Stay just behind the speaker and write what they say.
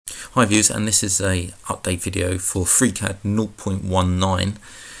Hi viewers, and this is a update video for FreeCAD 0.19,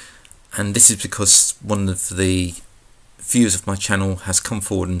 and this is because one of the viewers of my channel has come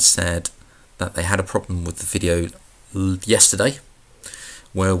forward and said that they had a problem with the video yesterday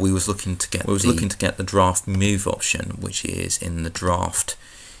where we was looking to get the draft move option, which is in the draft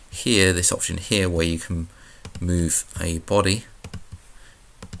here, this option here where you can move a body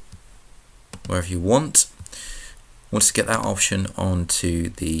wherever you want. Want to get that option onto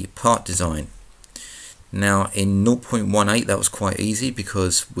the part design. Now in 0.18 that was quite easy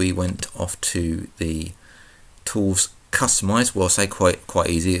because we went off to the tools customize. Well, I say quite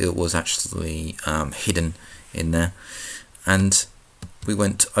easy, it was actually hidden in there, and we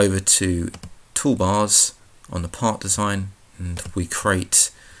went over to toolbars on the part design and we create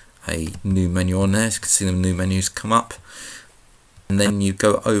a new menu on there. As you can see the new menus come up, and then you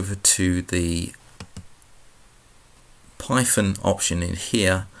go over to the Python option in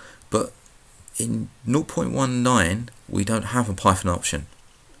here, but in 0.19 we don't have a Python option.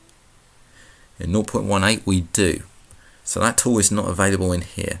 In 0.18 we do, so that tool is not available in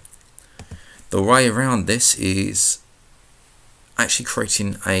here. The way around this is actually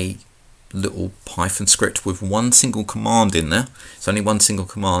creating a little Python script with one single command in there. It's only one single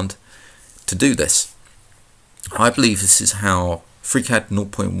command to do this. I believe this is how FreeCAD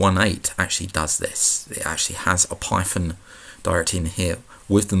 0.18 actually does this. It actually has a Python directory in here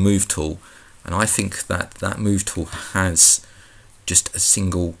with the move tool, and I think that that move tool has just a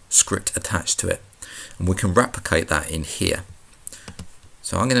single script attached to it, and we can replicate that in here.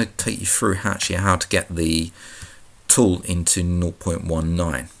 So I'm going to take you through how to get the tool into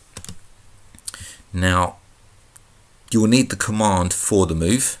 0.19. Now you will need the command for the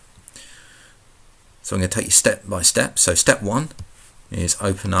move, so I'm going to take you step by step. So step 1 is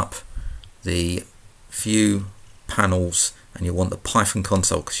open up the view panels, and you want the Python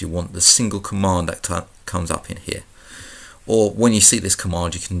console because you want the single command that comes up in here. Or when you see this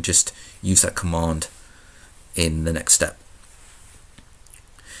command, you can just use that command in the next step.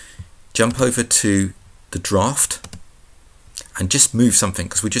 Jump over to the draft and just move something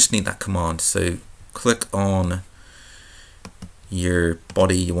because we just need that command. So click on your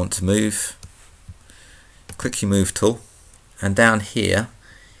body you want to move, click your move tool, and down here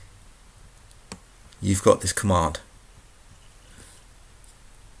you've got this command,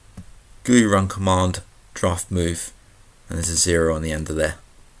 GUI run command draft move, and there's a 0 on the end of there.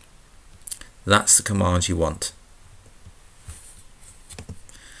 That's the command you want.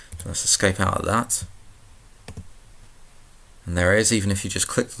 So let's escape out of that, and there it is. Even if you just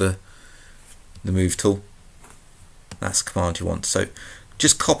click the move tool, that's the command you want. So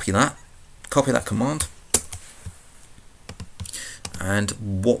just copy that command. And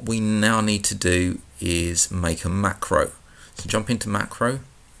what we now need to do is make a macro. So jump into macro,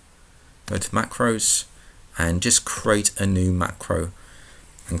 go to macros, and just create a new macro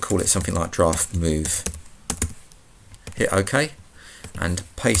and call it something like draft move. Hit OK and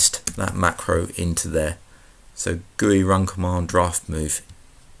paste that macro into there. So GUI run command draft move.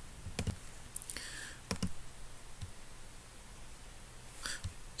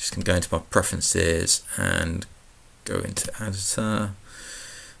 Just going to go into my preferences and go into editor.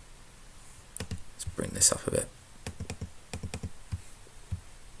 Let's bring this up a bit.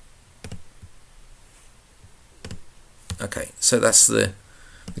 Okay, so that's the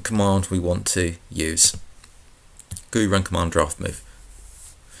command we want to use. GUI run command draft move.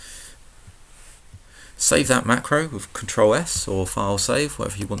 Save that macro with Control S or File Save,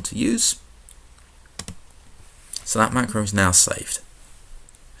 whatever you want to use. So that macro is now saved.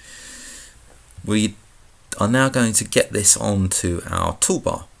 We are now going to get this onto our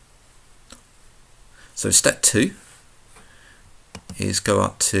toolbar. So step 2 is go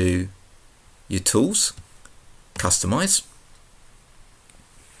up to your tools, customize,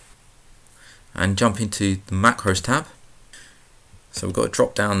 and jump into the macros tab. So we've got to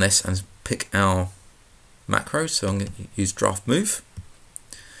drop down this and pick our macro. So I'm going to use draft move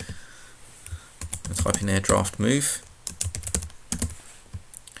and type in there draft move.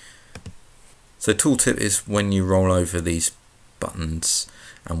 So tooltip is when you roll over these buttons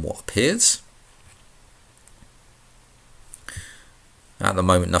and what appears. At the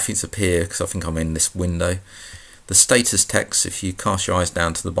moment nothing's appeared because I think I'm in this window. The status text, if you cast your eyes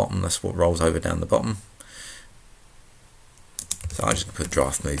down to the bottom, that's what rolls over down the bottom. So I'm just going to put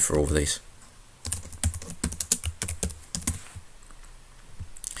draft move for all of these.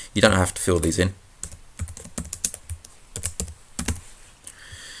 You don't have to fill these in.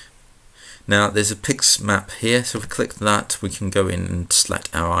 Now there's a Pix map here, so if we click that we can go in and select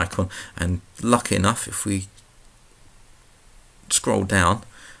our icon, and lucky enough if we scroll down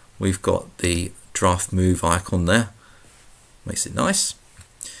we've got the draft move icon there, makes it nice.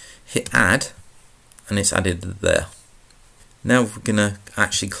 Hit add and it's added there. Now we're going to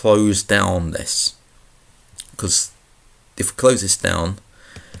actually close down this, because if we close this down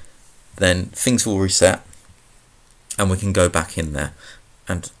then things will reset and we can go back in there.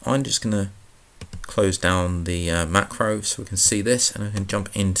 And I'm just going to close down the macro so we can see this, and I can jump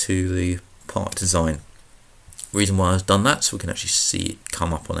into the part design. The reason why I've done that so we can actually see it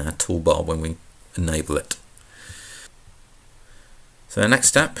come up on our toolbar when we enable it. So the next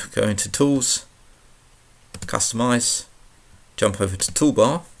step, go into Tools, Customize, jump over to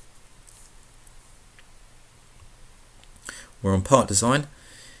Toolbar. We're on Part Design.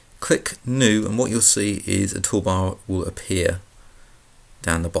 Click New, and what you'll see is a toolbar will appear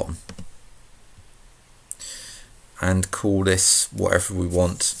down the bottom. And call this whatever we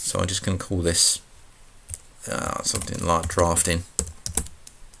want. So I'm just going to call this something like drafting.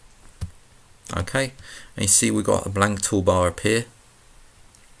 Okay, and you see we've got a blank toolbar appear.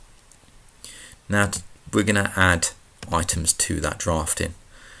 Now we're going to add items to that drafting.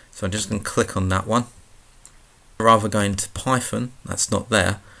 So I'm just going to click on that one. Rather going to Python, that's not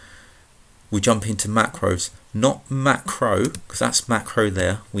there, we jump into macros, not macro, because that's macro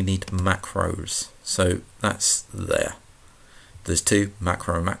there, we need macros. So that's there. There's two,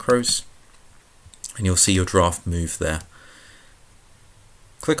 macro and macros, and you'll see your draft move there.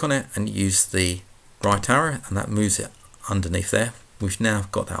 Click on it and use the right arrow and that moves it underneath there. We've now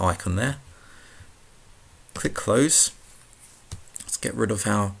got that icon there. Click close. Let's get rid of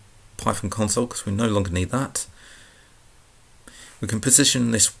our Python console because we no longer need that. We can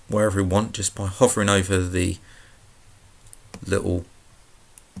position this wherever we want just by hovering over the little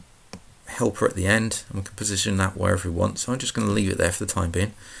helper at the end, and we can position that wherever we want. So I'm just going to leave it there for the time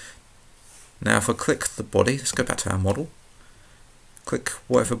being. Now if I click the body, let's go back to our model. Click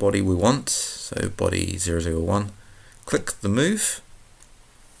whatever body we want, so body 001. Click the move,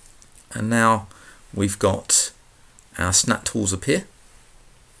 and now we've got our snap tools appear,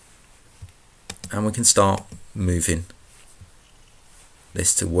 and we can start moving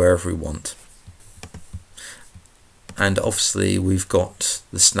this to wherever we want. And obviously we've got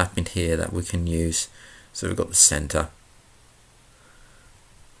the snapping here that we can use. So we've got the center,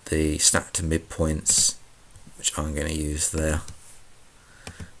 the snap to midpoints, which I'm going to use there.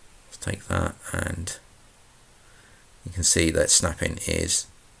 Let's take that, and you can see that snapping is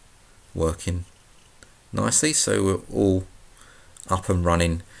working nicely. So we're all up and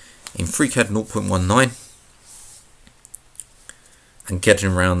running in FreeCAD 0.19 and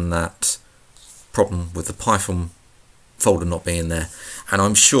getting around that problem with the Python folder not being there. And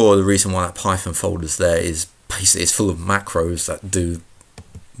I'm sure the reason why that Python folder is there is basically it's full of macros that do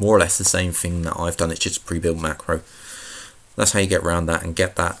more or less the same thing that I've done. It's just a pre-built macro. That's how you get around that and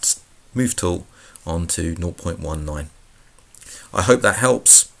get that move tool onto 0.19. I hope that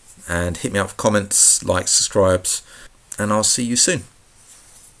helps, and hit me up for comments, likes, subscribes, and I'll see you soon.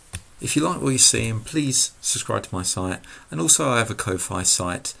 If you like what you're seeing, please subscribe to my site, and also I have a Ko-Fi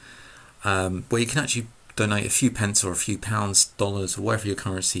site where you can actually donate a few pence or a few pounds, dollars, or whatever your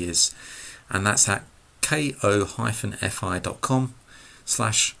currency is, and that's at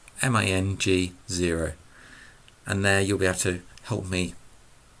ko-fi.com/mang0, and there you'll be able to help me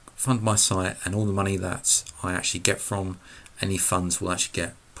fund my site, and all the money that I actually get from any funds will actually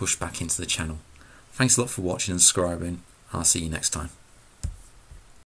get pushed back into the channel. Thanks a lot for watching and subscribing. I'll see you next time.